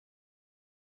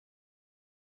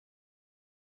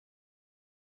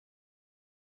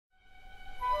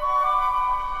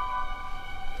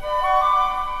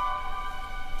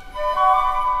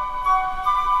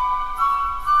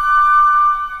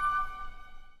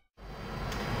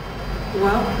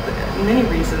Well, many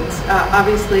reasons.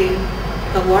 Obviously,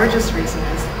 the largest reason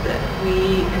is that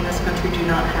we in this country do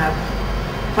not have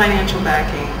financial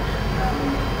backing,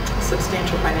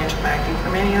 substantial financial backing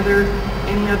from any other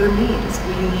means.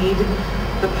 We need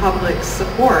the public's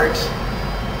support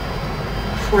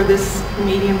for this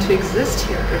medium to exist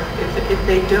here. If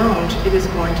they don't, it is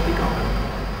going to be gone.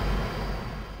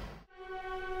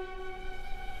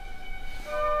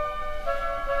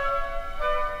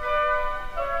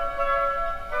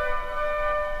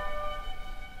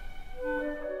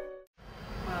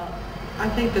 I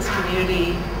think this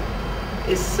community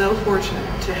is so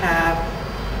fortunate to have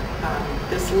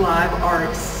this live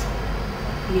arts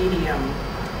medium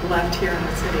left here in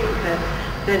the city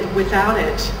that without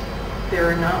it, there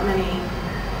are not many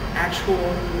actual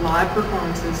live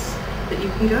performances that you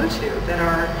can go to that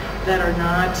are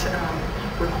not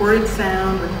recorded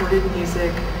sound, recorded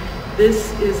music.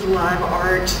 This is live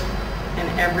art in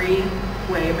every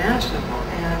way imaginable,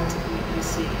 and you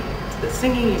see the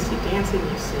singing, you see dancing,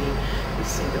 you see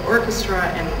the orchestra,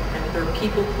 and there are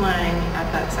people playing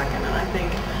at that second. And I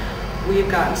think we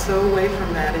have gotten so away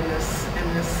from that in this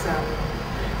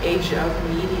age of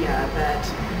media that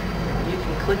you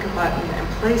can click a button and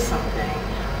play something,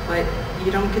 but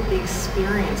you don't get the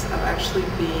experience of actually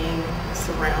being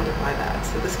surrounded by that.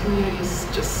 So this community is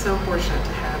just so fortunate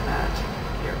to have that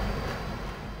here.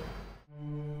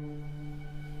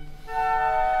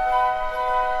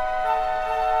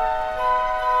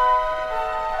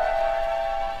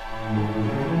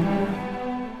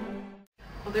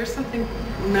 Well, there's something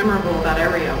memorable about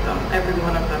every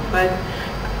one of them, but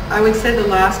I would say the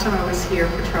last time I was here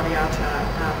for Traviata,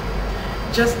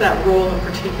 just that role in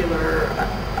particular,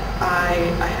 I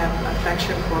have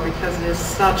affection for, because it is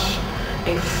such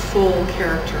a full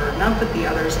character. Not that the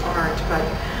others aren't,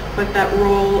 but that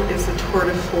role is a tour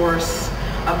de force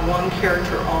of one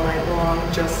character all night long,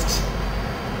 just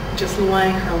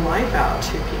laying her life out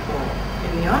to people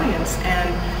in the audience. And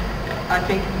I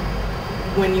think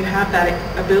when you have that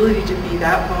ability to be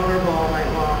that vulnerable all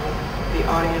night long, the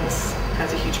audience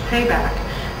has a huge payback.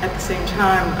 At the same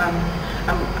time,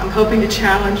 I'm hoping to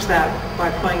challenge that by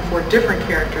playing 4 different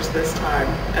characters this time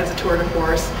as a tour de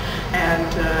force,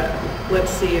 and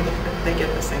let's see if they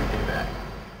get the same payback.